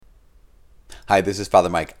Hi, this is Father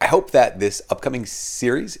Mike. I hope that this upcoming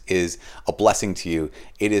series is a blessing to you.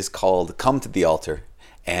 It is called Come to the Altar,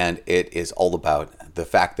 and it is all about the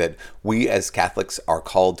fact that we as Catholics are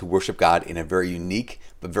called to worship God in a very unique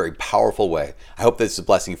but very powerful way. I hope this is a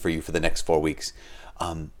blessing for you for the next 4 weeks.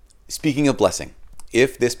 Speaking of blessing,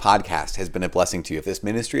 if this podcast has been a blessing to you, if this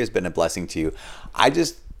ministry has been a blessing to you, I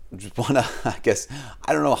just want to,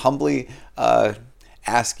 humbly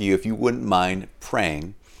ask you if you wouldn't mind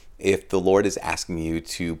praying if the Lord is asking you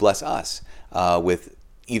to bless us with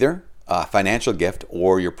either a financial gift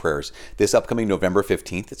or your prayers. This upcoming November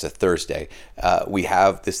 15th, it's a Thursday, we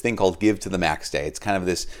have this thing called Give to the Max Day. It's kind of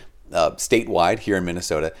this statewide, here in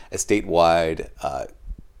Minnesota, a statewide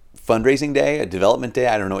fundraising day, a development day,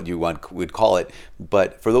 I don't know what you would call it,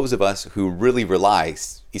 but for those of us who really rely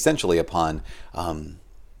essentially upon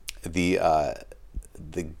the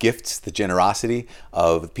gifts, the generosity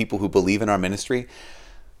of people who believe in our ministry,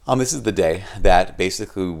 this is the day that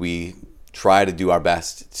basically we try to do our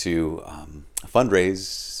best to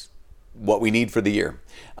fundraise what we need for the year.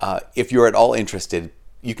 If you're at all interested,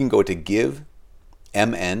 you can go to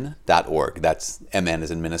givemn.org. That's MN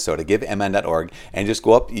as in Minnesota, givemn.org, and just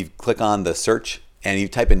go up, you click on the search, and you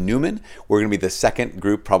type in Newman. We're going to be the second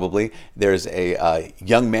group probably. There's a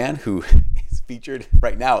young man who is featured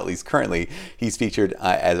right now, at least currently. He's featured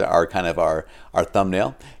as our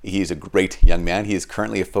thumbnail. He's a great young man. He is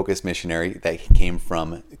currently a Focus missionary that came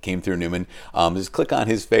through Newman. Just click on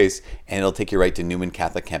his face and it'll take you right to Newman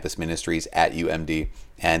Catholic Campus Ministries at UMD.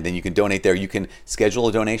 And then you can donate there. You can schedule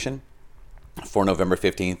a donation for November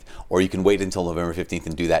 15th, or you can wait until November 15th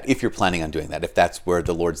and do that if you're planning on doing that, if that's where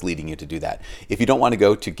the Lord's leading you to do that. If you don't want to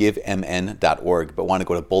go to givemn.org, but want to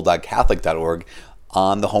go to bulldogcatholic.org,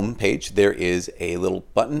 on the home page, there is a little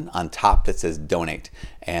button on top that says donate,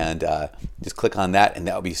 and just click on that, and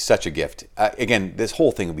that will be such a gift. Again, this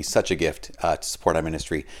whole thing will be such a gift to support our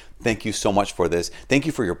ministry. Thank you so much for this. Thank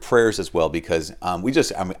you for your prayers as well, because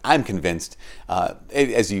I'm convinced,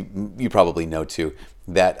 as you probably know too,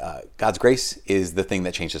 that God's grace is the thing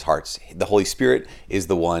that changes hearts. The Holy Spirit is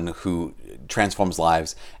the one who transforms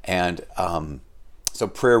lives, and so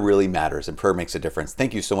prayer really matters, and prayer makes a difference.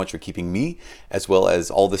 Thank you so much for keeping me, as well as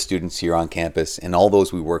all the students here on campus and all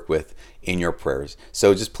those we work with, in your prayers.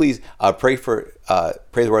 So just please pray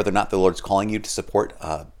whether or not the Lord's calling you to support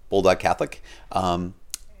Bulldog Catholic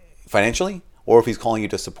financially, or if He's calling you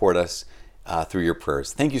to support us through your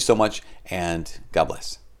prayers. Thank you so much, and God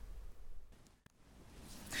bless.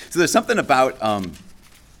 So there's something about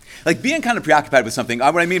being kind of preoccupied with something.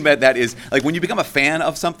 What I mean by that is, like, when you become a fan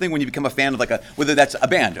of something, when you become a fan of whether that's a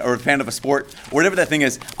band or a fan of a sport or whatever that thing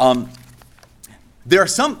is, there are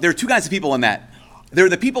two kinds of people in that. There are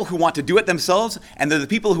the people who want to do it themselves, and there are the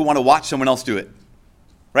people who want to watch someone else do it.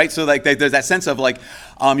 Right? So there's that sense of you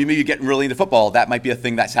maybe getting really into football. That might be a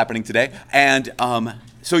thing that's happening today. And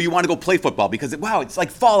so you want to go play football because, it's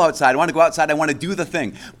like fall outside. I want to go outside. I want to do the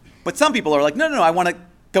thing. But some people are like, no, I want to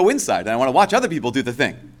go inside and I want to watch other people do the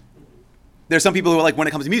thing. There's some people who are like, when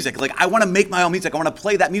it comes to music, like, I want to make my own music. I want to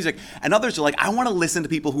play that music. And others are like, I want to listen to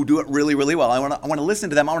people who do it really, really well. I want to listen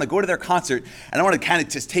to them. I want to go to their concert, and I want to kind of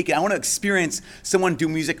just take it. I want to experience someone do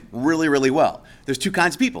music really, really well. There's two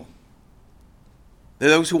kinds of people. There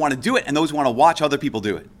are those who want to do it and those who want to watch other people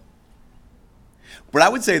do it. But I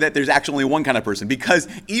would say that there's actually only one kind of person, because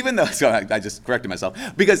even though, so I just corrected myself,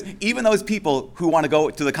 because even those people who want to go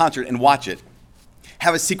to the concert and watch it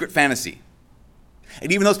have a secret fantasy.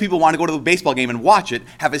 And even those people who want to go to the baseball game and watch it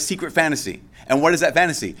have a secret fantasy. And what is that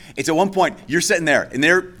fantasy? It's at one point, you're sitting there, and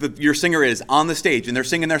your singer is on the stage, and they're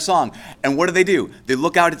singing their song. And what do? They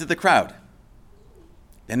look out into the crowd.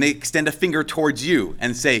 Then they extend a finger towards you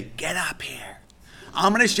and say, get up here.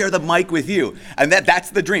 I'm going to share the mic with you. And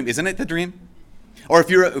that's the dream. Isn't it the dream? Or if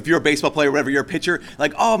you're a baseball player, whatever, you're a pitcher,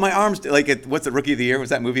 like, oh, my arms, like, what's the Rookie of the Year?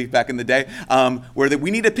 Was that movie back in the day? Where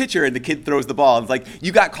we need a pitcher, and the kid throws the ball. It's like,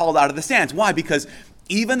 you got called out of the stands. Why? Because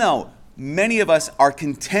even though many of us are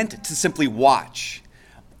content to simply watch,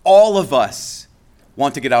 all of us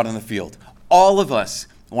want to get out on the field. All of us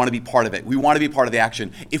want to be part of it. We want to be part of the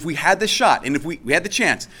action. If we had the shot, and if we had the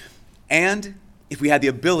chance, and if we had the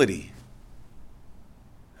ability,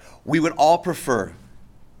 we would all prefer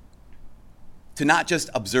to not just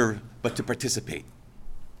observe, but to participate.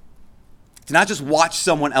 To not just watch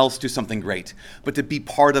someone else do something great, but to be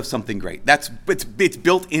part of something great. It's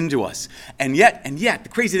built into us. And yet, the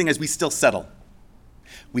crazy thing is we still settle.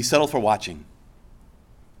 We settle for watching.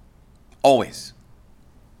 Always.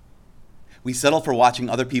 We settle for watching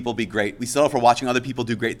other people be great. We settle for watching other people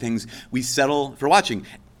do great things. We settle for watching.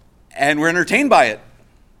 And we're entertained by it.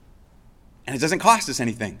 And it doesn't cost us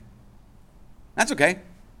anything. That's okay.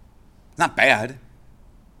 It's not bad,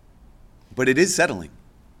 but it is settling.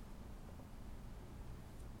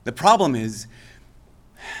 The problem is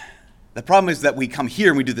that we come here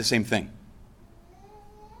and we do the same thing.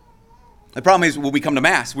 The problem is when we come to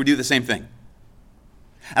Mass, we do the same thing.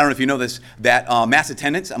 I don't know if you know this, that Mass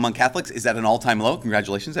attendance among Catholics is at an all-time low.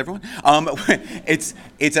 Congratulations, everyone. It's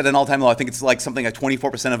at an all-time low. I think it's like something like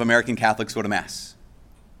 24% of American Catholics go to Mass.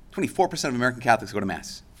 24% of American Catholics go to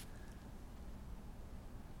Mass.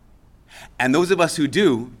 And those of us who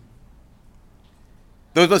do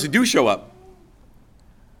show up,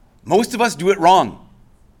 most of us do it wrong.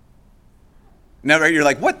 Now, right, you're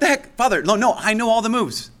like, what the heck, Father? No, I know all the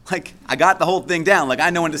moves. Like, I got the whole thing down. Like, I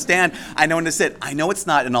know when to stand. I know when to sit. I know it's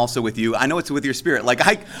not and also with you. I know it's with your spirit. Like,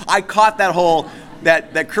 I caught that whole,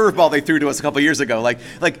 that curveball they threw to us a couple years ago.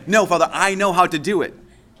 Like, no, Father, I know how to do it.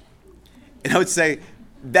 And I would say,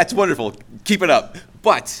 that's wonderful. Keep it up.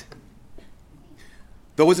 But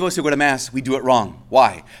those of us who go to Mass, we do it wrong.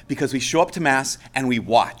 Why? Because we show up to Mass and we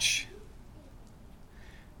watch.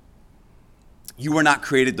 You were not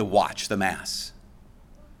created to watch the Mass.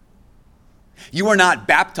 You are not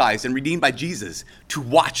baptized and redeemed by Jesus to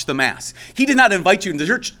watch the Mass. He did not invite you. The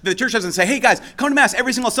church doesn't say, hey guys, come to Mass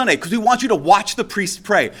every single Sunday because we want you to watch the priest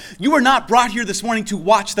pray. You are not brought here this morning to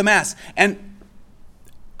watch the Mass. And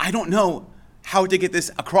I don't know how to get this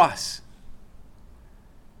across.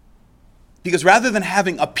 Because rather than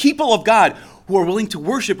having a people of God who are willing to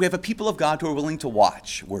worship, we have a people of God who are willing to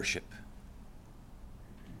watch worship.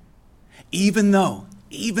 Even though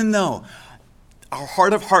our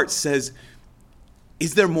heart of hearts says,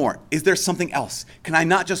 is there more? Is there something else? Can I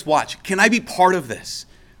not just watch? Can I be part of this?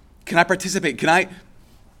 Can I participate? Can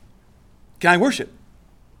I worship?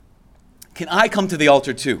 Can I come to the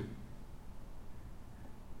altar too?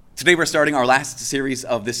 Today we're starting our last series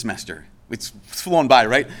of this semester. It's flown by,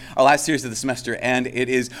 right? Our last series of the semester, and it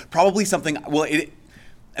is probably something, well, it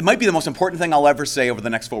might be the most important thing I'll ever say over the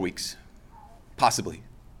next 4 weeks. Possibly.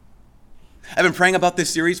 I've been praying about this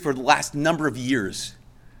series for the last number of years.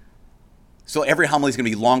 So every homily is going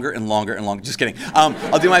to be longer and longer and longer. Just kidding.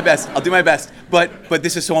 I'll do my best. But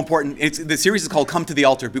this is so important. The series is called Come to the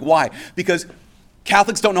Altar. Why? Because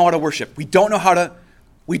Catholics don't know how to worship. We don't know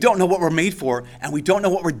what we're made for, and we don't know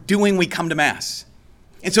what we're doing when we come to Mass.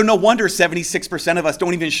 And so no wonder 76% of us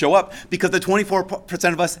don't even show up, because the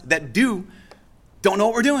 24% of us that don't know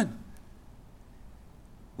what we're doing.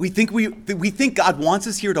 We think God wants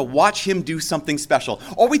us here to watch him do something special.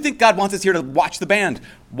 Or we think God wants us here to watch the band,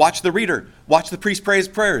 watch the reader, watch the priest pray his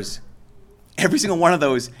prayers. Every single one of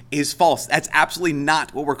those is false. That's absolutely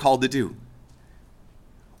not what we're called to do.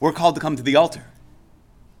 We're called to come to the altar.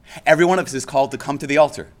 Every one of us is called to come to the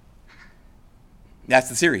altar. That's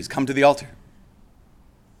the series, Come to the Altar.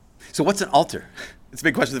 So what's an altar? It's a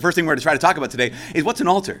big question. The first thing we're going to try to talk about today is what's an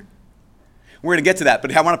altar? We're going to get to that,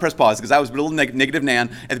 but I want to press pause because I was a little negative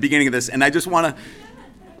Nan at the beginning of this, and I just want to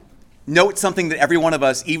note something that every one of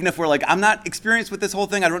us, even if we're like, I'm not experienced with this whole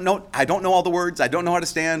thing, I don't know all the words, I don't know how to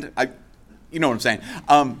stand, you know what I'm saying.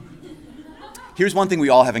 Here's one thing we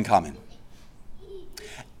all have in common.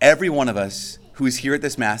 Every one of us who is here at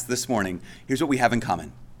this Mass this morning, here's what we have in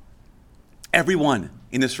common. Everyone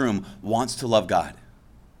in this room wants to love God.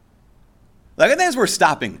 Like, I think that's worth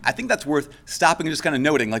stopping. I think that's worth stopping and just kind of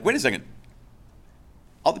noting, like, wait a second.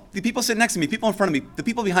 All the people sitting next to me, people in front of me, the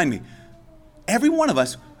people behind me, every one of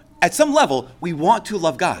us, at some level, we want to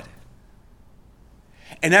love God.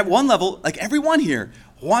 And at one level, like everyone here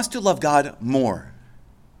wants to love God more.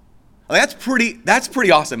 Like, that's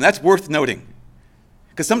pretty awesome. That's worth noting.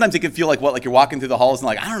 Because sometimes it can feel like like you're walking through the halls and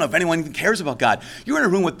like, I don't know if anyone even cares about God. You're in a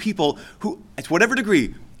room with people who, to whatever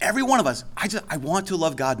degree, every one of us, I want to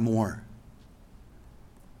love God more.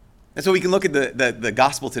 And so we can look at the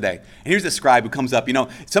gospel today. And here's the scribe who comes up.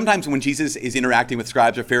 Sometimes when Jesus is interacting with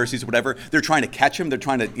scribes or Pharisees or whatever, they're trying to catch him. They're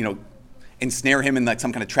trying to, ensnare him in like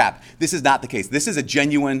some kind of trap. This is not the case. This is a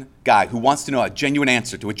genuine guy who wants to know a genuine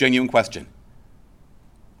answer to a genuine question.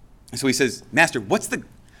 And so he says, Master, what's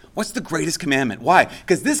the greatest commandment? Why?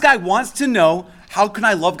 Because this guy wants to know, how can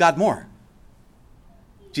I love God more?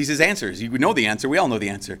 Jesus answers. You know the answer. We all know the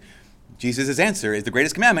answer. Jesus' answer is the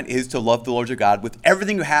greatest commandment is to love the Lord your God with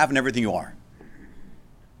everything you have and everything you are.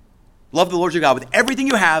 Love the Lord your God with everything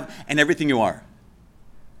you have and everything you are.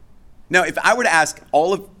 Now, if I were to ask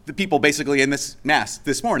all of the people basically in this Mass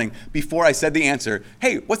this morning, before I said the answer,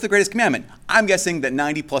 hey, what's the greatest commandment? I'm guessing that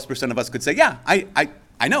 90+% of us could say, yeah,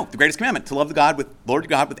 I know the greatest commandment, to love the Lord your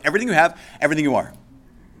God with everything you have, everything you are.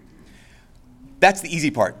 That's the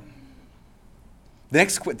easy part.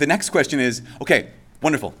 The next question is, okay,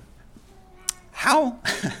 wonderful. How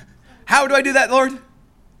do I do that, Lord?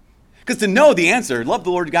 Because to know the answer, love the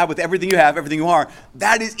Lord God with everything you have, everything you are,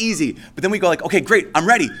 that is easy. But then we go like, okay, great, I'm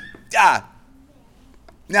ready.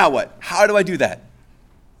 Now what? How do I do that?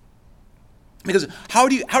 Because how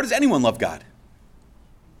does anyone love God?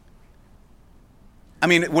 I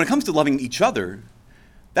mean, when it comes to loving each other,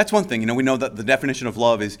 that's one thing. We know that the definition of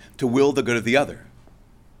love is to will the good of the other.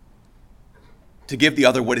 To give the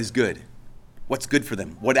other what is good. What's good for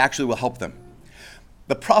them. What actually will help them.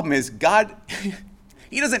 The problem is God,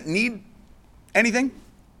 he doesn't need anything.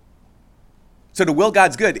 So to will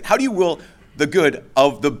God's good, how do you will the good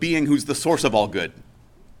of the being who's the source of all good?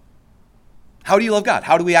 How do you love God?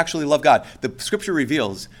 How do we actually love God? The scripture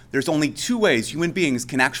reveals there's only two ways human beings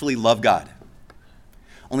can actually love God.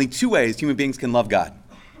 Only two ways human beings can love God.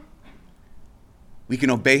 We can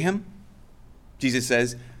obey him. Jesus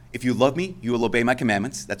says, if you love me, you will obey my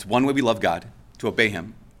commandments. That's one way we love God, to obey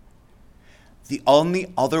him. The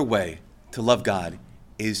only other way to love God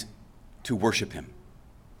is to worship him.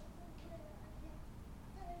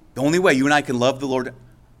 The only way you and I can love the Lord,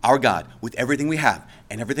 our God, with everything we have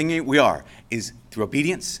and everything we are is through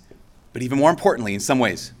obedience, but even more importantly, in some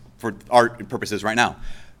ways, for our purposes right now,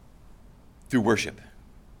 through worship.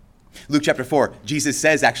 Luke chapter 4, Jesus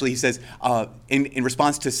says, in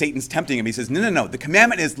response to Satan's tempting him, he says, no. The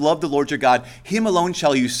commandment is love the Lord your God. Him alone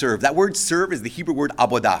shall you serve. That word serve is the Hebrew word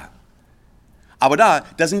avodah.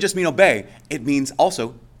 Avodah doesn't just mean obey. It means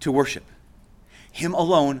also to worship. Him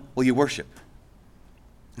alone will you worship.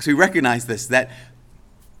 So we recognize this, that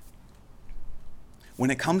when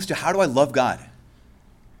it comes to how do I love God,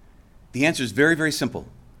 the answer is very, very simple.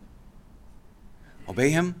 Obey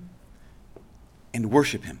him and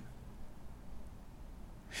worship him.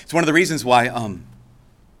 It's one of the reasons why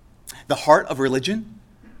the heart of religion,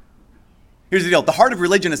 here's the deal, the heart of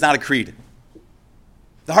religion is not a creed.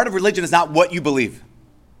 The heart of religion is not what you believe.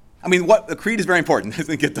 I mean, a creed is very important.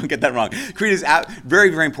 Don't get that wrong. Creed is very,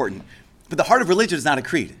 very important. But the heart of religion is not a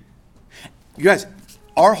creed. You guys,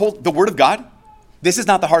 the Word of God, this is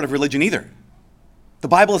not the heart of religion either. The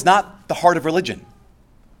Bible is not the heart of religion.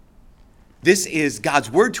 This is God's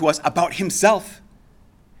word to us about himself.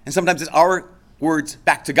 And sometimes it's our words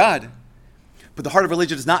back to God. But the heart of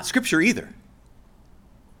religion is not Scripture either.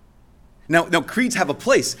 Now, creeds have a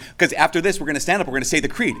place, because after this, we're going to stand up, we're going to say the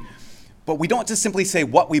creed. But we don't just simply say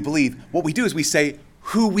what we believe. What we do is we say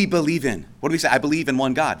who we believe in. What do we say? I believe in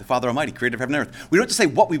one God, the Father Almighty, creator of heaven and earth. We don't just say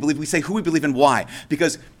what we believe, we say who we believe and why.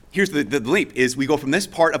 Because here's the leap, is we go from this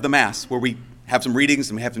part of the Mass, where we have some readings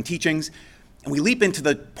and we have some teachings, and we leap into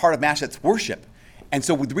the part of Mass that's worship. And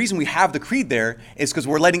so the reason we have the creed there is because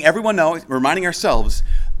we're letting everyone know, reminding ourselves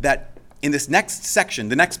that in this next section,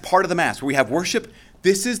 the next part of the Mass, where we have worship,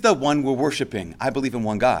 this is the one we're worshiping. I believe in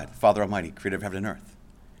one God, Father Almighty, creator of heaven and earth.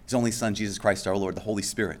 His only Son, Jesus Christ, our Lord, the Holy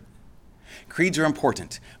Spirit. Creeds are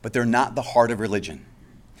important, but they're not the heart of religion.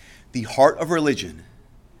 The heart of religion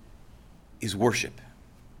is worship.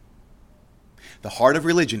 The heart of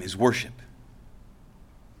religion is worship.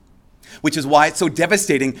 Which is why it's so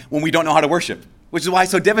devastating when we don't know how to worship. Which is why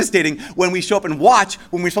it's so devastating when we show up and watch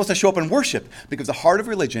when we're supposed to show up and worship. Because the heart of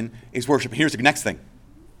religion is worship. Here's the next thing.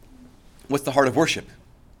 What's the heart of worship?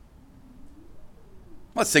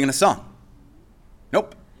 Well, it's singing a song.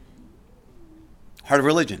 Nope. Heart of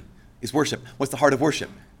religion is worship. What's the heart of worship?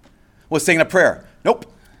 Well, it's singing a prayer. Nope.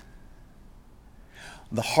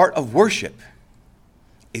 The heart of worship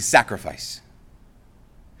is sacrifice.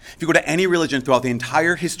 If you go to any religion throughout the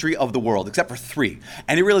entire history of the world, except for three,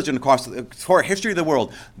 any religion across the history of the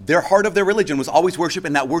world, their heart of their religion was always worship,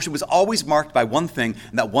 and that worship was always marked by one thing,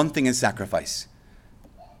 and that one thing is sacrifice.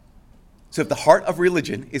 So if the heart of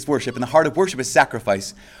religion is worship, and the heart of worship is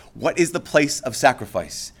sacrifice, what is the place of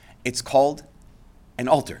sacrifice? It's called an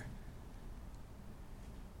altar.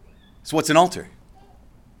 So what's an altar?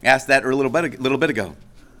 I asked that a little bit ago.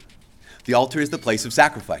 The altar is the place of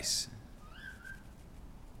sacrifice.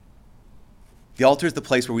 The altar is the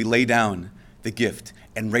place where we lay down the gift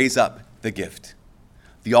and raise up the gift.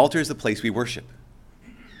 The altar is the place we worship.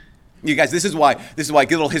 You guys, this is why, get a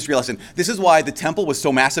little history lesson. This is why the temple was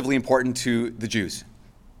so massively important to the Jews.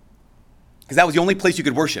 Because that was the only place you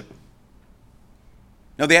could worship.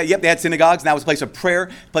 No, they had synagogues, and that was a place of prayer,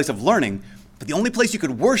 a place of learning. But the only place you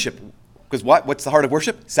could worship, because what's the heart of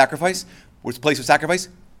worship? Sacrifice. What's the place of sacrifice?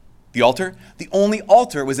 The altar. The only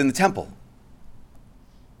altar was in the temple.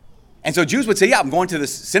 And so Jews would say, I'm going to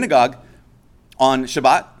this synagogue on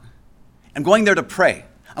Shabbat. I'm going there to pray.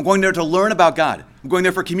 I'm going there to learn about God. I'm going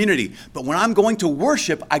there for community. But when I'm going to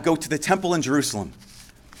worship, I go to the temple in Jerusalem.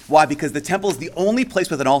 Why? Because the temple is the only place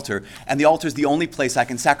with an altar, and the altar is the only place I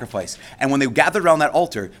can sacrifice. And when they gathered around that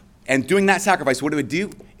altar and doing that sacrifice, what it would do?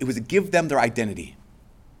 It would give them their identity.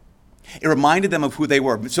 It reminded them of who they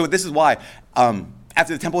were. So this is why,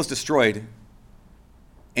 after the temple was destroyed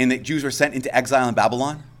and the Jews were sent into exile in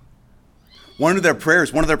Babylon, one of their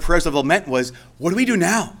prayers of lament was, what do we do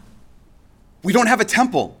now? We don't have a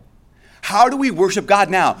temple. How do we worship God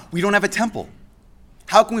now? We don't have a temple.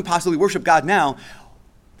 How can we possibly worship God now?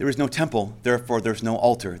 There is no temple, therefore there's no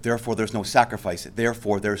altar, therefore there's no sacrifice,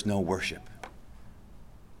 therefore there's no worship.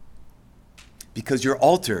 Because your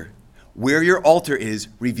altar, where your altar is,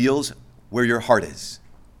 reveals where your heart is.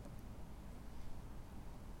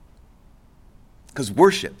 Because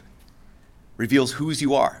worship reveals whose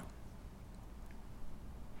you are.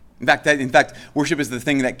 In fact, worship is the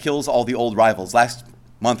thing that kills all the old rivals. Last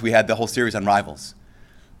month we had the whole series on rivals.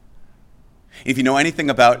 If you know anything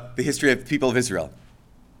about the history of the people of Israel,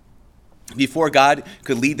 before God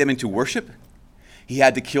could lead them into worship, he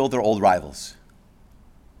had to kill their old rivals.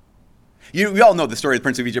 We all know the story of the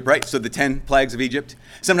Prince of Egypt, right? So the 10 plagues of Egypt.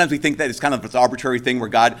 Sometimes we think that it's kind of this arbitrary thing where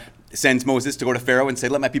God sends Moses to go to Pharaoh and say,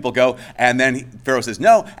 let my people go. And then Pharaoh says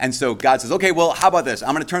no. And so God says, okay, well, how about this?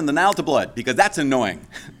 I'm going to turn the Nile to blood because that's annoying.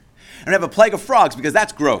 I'm going to have a plague of frogs because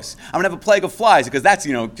that's gross. I'm going to have a plague of flies because that's,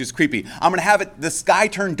 just creepy. I'm going to have the sky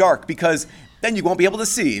turn dark because then you won't be able to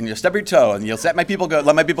see and you'll stub your toe and you'll let my people go.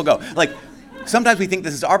 Like, sometimes we think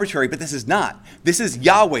this is arbitrary, but this is not. This is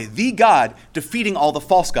Yahweh, the God, defeating all the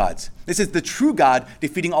false gods. This is the true God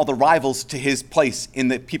defeating all the rivals to his place in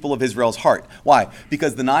the people of Israel's heart. Why?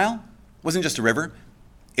 Because the Nile wasn't just a river.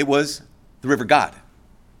 It was the river God.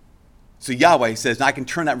 So Yahweh says, I can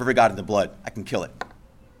turn that river God into blood. I can kill it.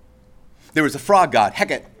 There was a frog god,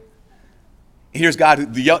 Heket. Here's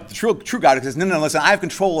God, the true God, who says, no, listen, I have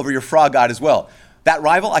control over your frog god as well. That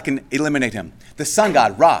rival, I can eliminate him. The sun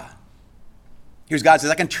god, Ra. Here's God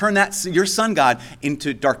says, I can turn your sun god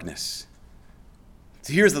into darkness.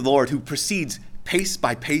 So here's the Lord who proceeds pace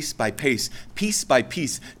by pace by pace, piece by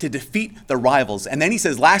piece, to defeat the rivals. And then he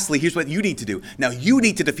says, lastly, here's what you need to do. Now you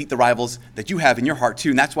need to defeat the rivals that you have in your heart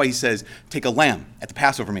too. And that's why he says, take a lamb at the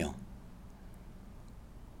Passover meal.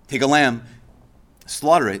 Take a lamb,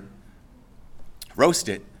 slaughter it, roast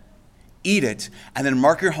it, eat it, and then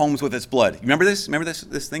mark your homes with its blood. You remember this? Remember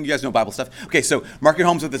this thing? You guys know Bible stuff? Okay, so mark your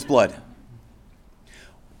homes with its blood.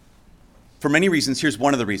 For many reasons, here's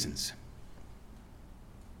one of the reasons.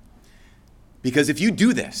 Because if you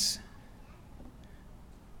do this,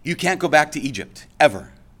 you can't go back to Egypt,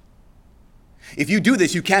 ever. If you do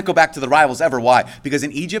this, you can't go back to the rivals ever. Why? Because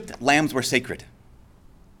in Egypt, lambs were sacred.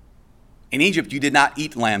 In Egypt, you did not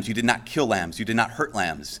eat lambs, you did not kill lambs, you did not hurt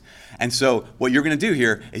lambs. And so what you're going to do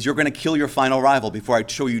here is you're going to kill your final rival before I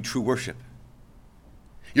show you true worship.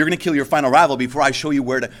 You're going to kill your final rival before I show you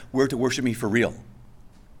where to worship me for real.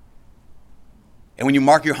 And when you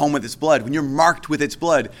mark your home with its blood, when you're marked with its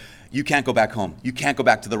blood, you can't go back home. You can't go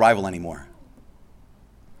back to the rival anymore.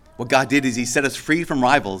 What God did is he set us free from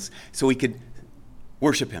rivals so we could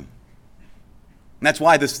worship him. And that's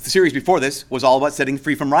why the series before this was all about setting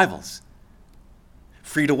free from rivals.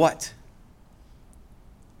 Free to what?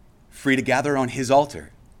 Free to gather on his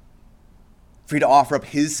altar. Free to offer up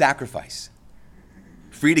his sacrifice.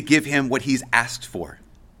 Free to give him what he's asked for.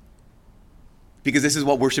 Because this is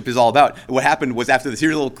what worship is all about. What happened was after this,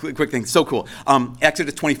 here's a little quick thing, so cool.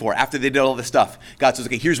 Exodus 24, after they did all this stuff, God says,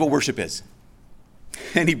 okay, here's what worship is.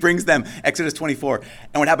 And he brings them, Exodus 24.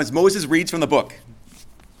 And what happens, Moses reads from the book.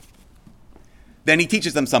 Then he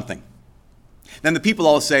teaches them something. Then the people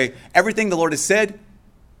all say, everything the Lord has said,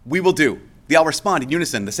 we will do. They all respond in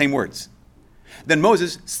unison, the same words. Then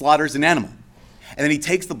Moses slaughters an animal. And then he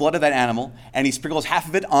takes the blood of that animal and he sprinkles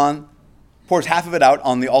pours half of it out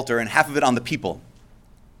on the altar and half of it on the people.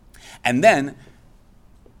 And then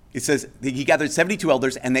it says he gathered 72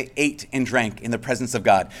 elders and they ate and drank in the presence of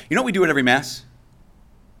God. You know what we do at every Mass?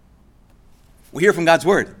 We hear from God's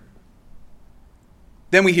word.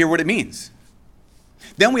 Then we hear what it means.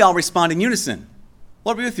 Then we all respond in unison.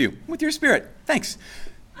 Lord be with you, with your spirit. Thanks.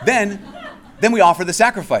 Then we offer the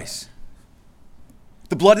sacrifice.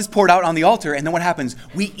 The blood is poured out on the altar, and then what happens?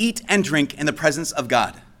 We eat and drink in the presence of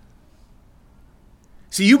God.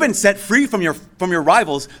 So you've been set free from your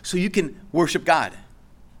rivals so you can worship God.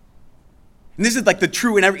 And this is like the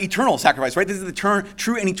true and eternal sacrifice, right? This is the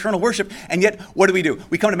true and eternal worship. And yet, what do?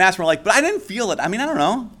 We come to Mass and we're like, but I didn't feel it. I mean, I don't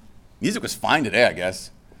know. Music was fine today, I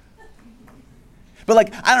guess.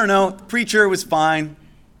 But I don't know, preacher was fine.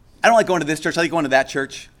 I don't like going to this church. I like going to that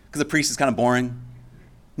church because the priest is kind of boring.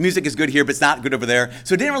 Music is good here, but it's not good over there.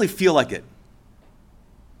 So it didn't really feel like it.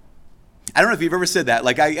 I don't know if you've ever said that.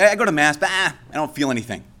 I go to Mass, but I don't feel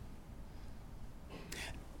anything.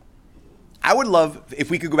 I would love if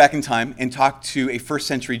we could go back in time and talk to a first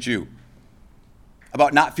century Jew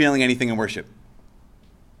about not feeling anything in worship.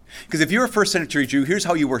 Because if you're a first century Jew, here's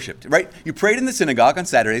how you worshiped, right? You prayed in the synagogue on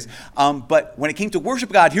Saturdays, but when it came to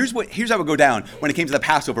worship God, here's how it would go down when it came to the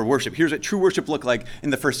Passover worship. Here's what true worship looked like in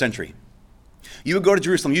the first century. You would go to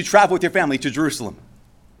Jerusalem. You'd travel with your family to Jerusalem.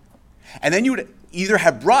 And then you would either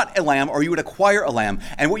have brought a lamb or you would acquire a lamb.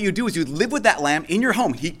 And what you'd do is you'd live with that lamb in your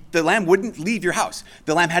home. The lamb wouldn't leave your house.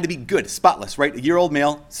 The lamb had to be good, spotless, right? A year-old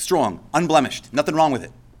male, strong, unblemished, nothing wrong with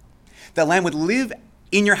it. The lamb would live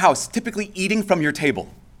in your house, typically eating from your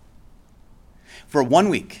table for 1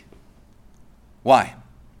 week. Why?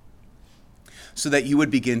 So that you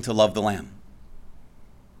would begin to love the lamb.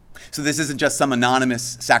 So this isn't just some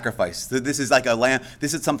anonymous sacrifice. This is like a lamb.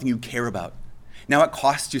 This is something you care about. Now it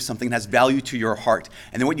costs you something that has value to your heart.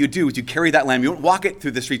 And then what you do is you carry that lamb. You don't walk it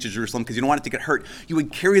through the streets of Jerusalem because you don't want it to get hurt. You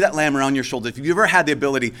would carry that lamb around your shoulders. If you've ever had the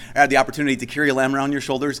ability or had the opportunity to carry a lamb around your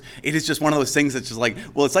shoulders, it is just one of those things that's just like,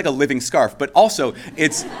 well, it's like a living scarf. But also,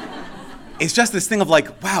 it's just this thing of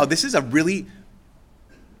like, wow, this is a really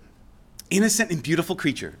innocent and beautiful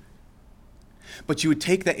creature. But you would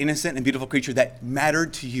take that innocent and beautiful creature that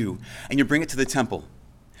mattered to you and you bring it to the temple.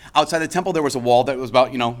 Outside the temple, there was a wall that was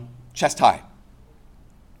about, chest high.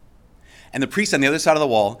 And the priest on the other side of the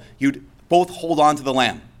wall, you'd both hold on to the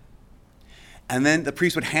lamb. And then the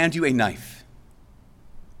priest would hand you a knife.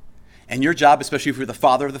 And your job, especially if you're the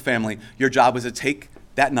father of the family, your job was to take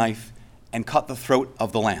that knife and cut the throat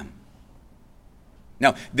of the lamb.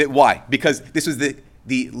 Now, why? Because this was the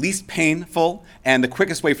least painful and the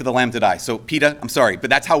quickest way for the lamb to die. So, PETA, I'm sorry, but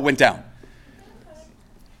that's how it went down.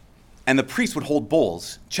 And the priest would hold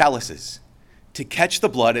bowls, chalices, to catch the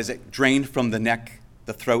blood as it drained from the neck,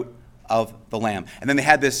 the throat of the lamb. And then they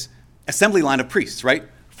had this assembly line of priests, right?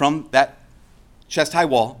 From that chest-high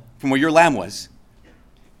wall, from where your lamb was,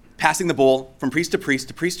 passing the bowl from priest to priest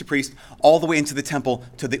to priest to priest, all the way into the temple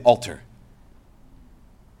to the altar.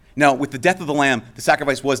 Now, with the death of the lamb, the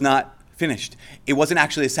sacrifice was not finished. It wasn't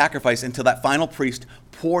actually a sacrifice until that final priest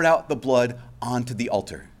poured out the blood onto the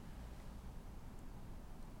altar.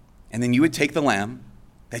 And then you would take the lamb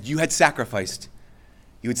that you had sacrificed,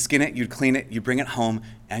 you would skin it, you'd clean it, you'd bring it home,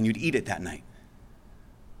 and you'd eat it that night.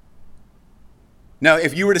 Now,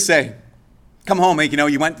 if you were to say, come home,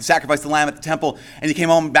 you went to sacrifice the lamb at the temple, and you came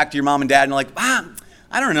home back to your mom and dad, and you're like,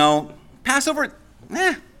 I don't know, Passover,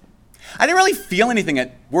 I didn't really feel anything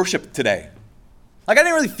at worship today. Like, I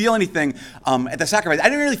didn't really feel anything at the sacrifice. I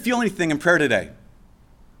didn't really feel anything in prayer today.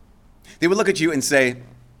 They would look at you and say,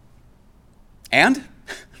 and?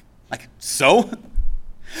 Like, so?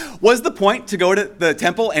 Was the point to go to the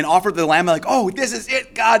temple and offer the lamb like, oh, this is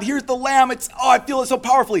it, God, here's the lamb, I feel it so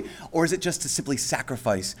powerfully? Or is it just to simply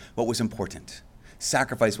sacrifice what was important?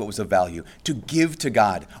 Sacrifice what was of value, to give to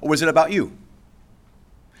God? Or was it about you?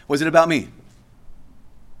 Was it about me?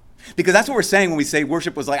 Because that's what we're saying when we say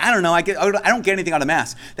worship was like, I don't know, I don't get anything out of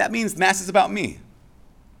Mass. That means Mass is about me.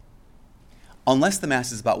 Unless the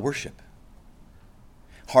Mass is about worship.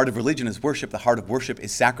 Heart of religion is worship. The heart of worship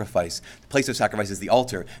is sacrifice. The place of sacrifice is the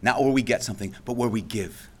altar. Not where we get something, but where we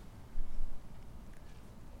give.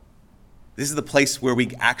 This is the place where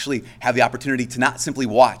we actually have the opportunity to not simply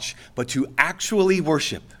watch, but to actually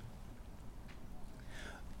worship.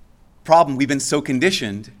 Problem, we've been so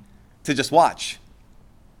conditioned to just watch.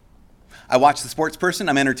 I watch the sports person,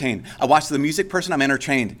 I'm entertained. I watch the music person, I'm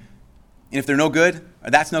entertained. And if they're no good, or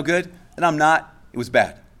that's no good, then I'm not, it was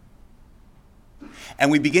bad. And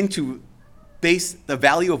we begin to base the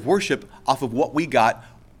value of worship off of what we got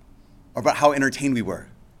or about how entertained we were.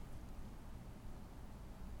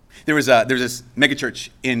 There's this megachurch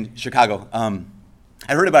in Chicago.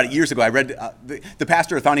 I heard about it years ago. I read the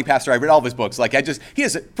pastor, a founding pastor, I read all of his books. He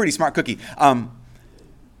is a pretty smart cookie.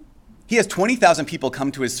 He has 20,000 people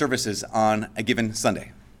come to his services on a given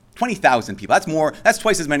Sunday. 20,000 people. That's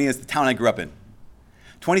twice as many as the town I grew up in.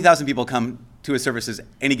 20,000 people come to his services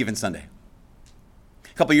any given Sunday.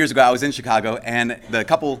 A couple of years ago, I was in Chicago, and the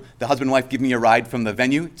husband and wife, give me a ride from the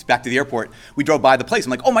venue back to the airport. We drove by the place.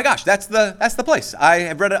 I'm like, oh my gosh, that's the place. I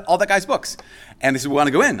have read all that guy's books. And they said, we want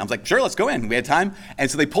to go in. I was like, sure, let's go in. We had time.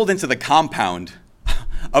 And so they pulled into the compound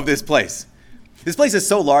of this place. This place is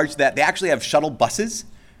so large that they actually have shuttle buses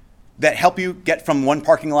that help you get from one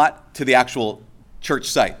parking lot to the actual church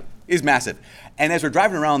site. It is massive. And as we're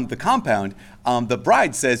driving around the compound, the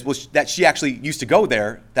bride says that she actually used to go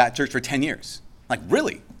there, that church, for 10 years. Like,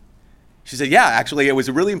 really? She said, yeah, actually, it was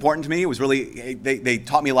really important to me. It was really, they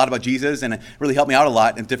taught me a lot about Jesus, and it really helped me out a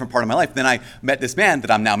lot in a different part of my life. Then I met this man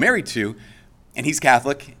that I'm now married to, and he's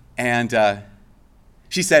Catholic. And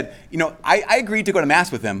she said, I agreed to go to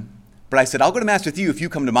Mass with him, but I said, I'll go to Mass with you if you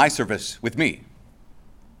come to my service with me.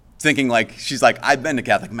 Thinking she's like, I've been to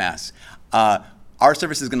Catholic Mass. Our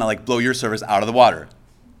service is going to blow your service out of the water.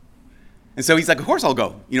 And so he's like, of course I'll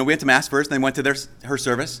go. We went to Mass first, and then went to her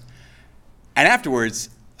service. And afterwards,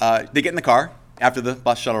 they get in the car after the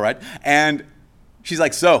bus shuttle ride, and she's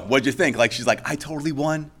like, so, what'd you think? She's like, I totally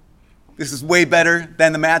won. This is way better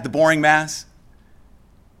than the boring Mass.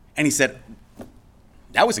 And he said,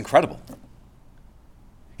 that was incredible.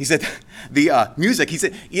 He said, the music, he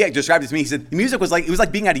described it to me, he said, the music was it was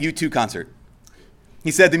like being at a U2 concert. He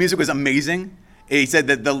said the music was amazing. He said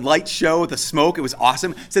that the light show, the smoke, it was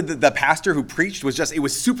awesome. He said that the pastor who preached it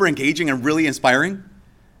was super engaging and really inspiring.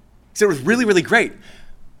 He said it was really, really great.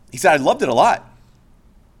 He said, I loved it a lot.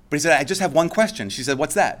 But he said, I just have one question. She said,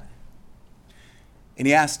 what's that? And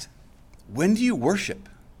he asked, when do you worship?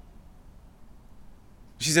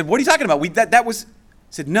 She said, what are you talking about? He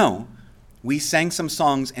said, no, we sang some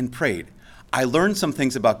songs and prayed. I learned some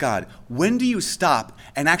things about God. When do you stop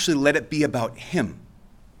and actually let it be about him?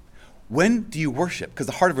 When do you worship? Because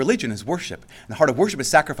the heart of religion is worship. And the heart of worship is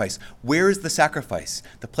sacrifice. Where is the sacrifice?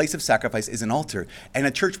 The place of sacrifice is an altar. And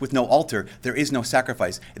a church with no altar, there is no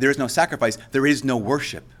sacrifice. If there is no sacrifice, there is no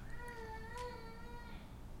worship.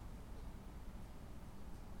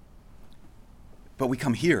 But we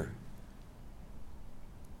come here,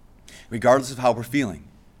 regardless of how we're feeling.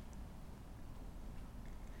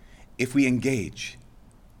 If we engage,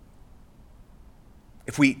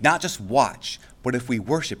 if we not just watch, but if we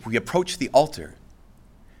worship, we approach the altar,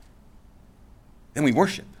 then we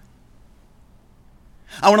worship.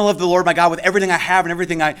 I want to love the Lord my God with everything I have and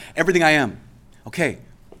everything I am. Okay,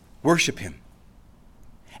 worship him,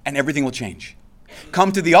 and everything will change.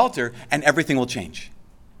 Come to the altar, and everything will change.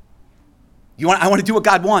 I want to do what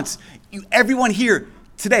God wants. Everyone here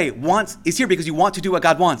today is here because you want to do what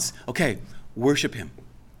God wants. Okay, worship him.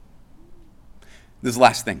 This is the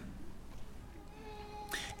last thing.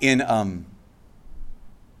 In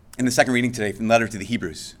the second reading today from the letter to the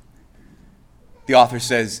Hebrews, the author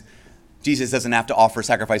says, Jesus doesn't have to offer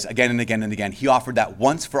sacrifice again and again and again. He offered that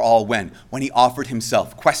once for all when? When he offered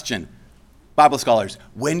himself. Question, Bible scholars,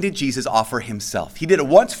 when did Jesus offer himself? He did it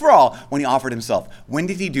once for all when he offered himself. When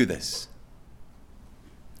did he do this?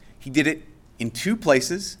 He did it in two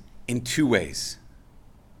places, in two ways,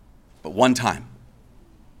 but one time.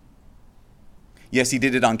 Yes, he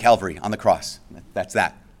did it on Calvary, on the cross. That's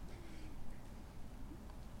that.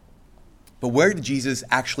 But where did Jesus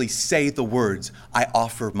actually say the words, I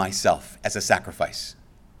offer myself as a sacrifice?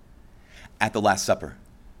 At the Last Supper.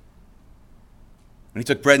 When he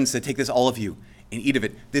took bread and said, take this, all of you, and eat of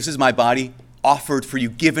it. This is my body, offered for you,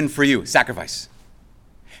 given for you, sacrifice.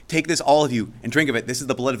 Take this, all of you, and drink of it. This is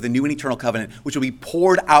the blood of the new and eternal covenant, which will be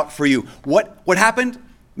poured out for you. What happened?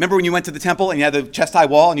 Remember when you went to the temple and you had the chest-high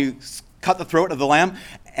wall and you cut the throat of the lamb?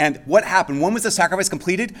 And what happened? When was the sacrifice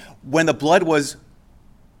completed? When the blood was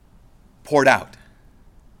poured out.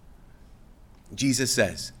 Jesus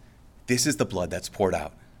says, this is the blood that's poured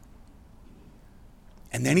out.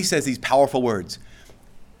 And then he says these powerful words,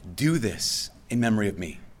 do this in memory of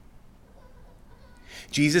me.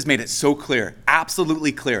 Jesus made it so clear,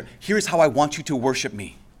 absolutely clear. Here's how I want you to worship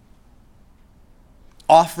me.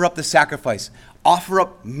 Offer up the sacrifice. Offer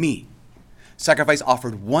up me. Sacrifice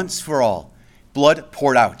offered once for all. Blood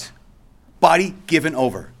poured out. Body given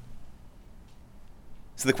over.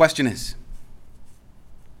 So the question is,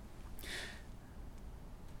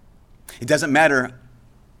 it doesn't matter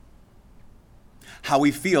how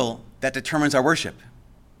we feel that determines our worship.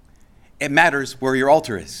 It matters where your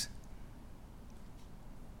altar is.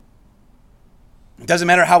 It doesn't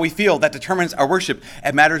matter how we feel that determines our worship.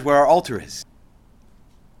 It matters where our altar is.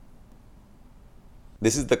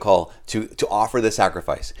 This is the call to offer the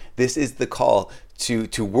sacrifice. This is the call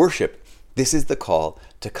to worship. This is the call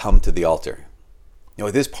to come to the altar.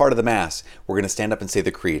 At this part of the Mass, we're going to stand up and say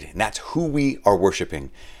the creed, and that's who we are worshiping.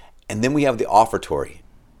 And then we have the offertory.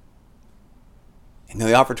 And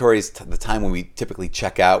the offertory is the time when we typically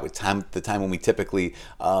check out, the time when we typically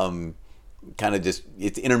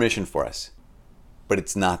it's intermission for us. But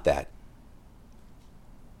it's not that.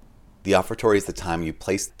 The offertory is the time you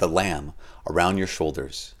place the lamb around your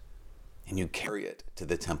shoulders and you carry it to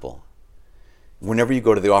the temple. Whenever you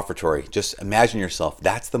go to the offertory, just imagine yourself,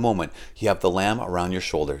 that's the moment you have the lamb around your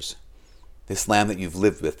shoulders. This lamb that you've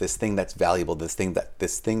lived with, this thing that's valuable, this thing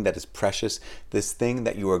that is precious, this thing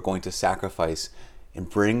that you are going to sacrifice and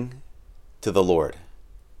bring to the Lord,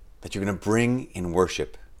 that you're going to bring in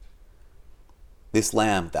worship. This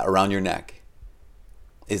lamb that around your neck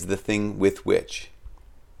is the thing with which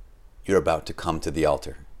you're about to come to the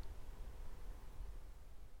altar.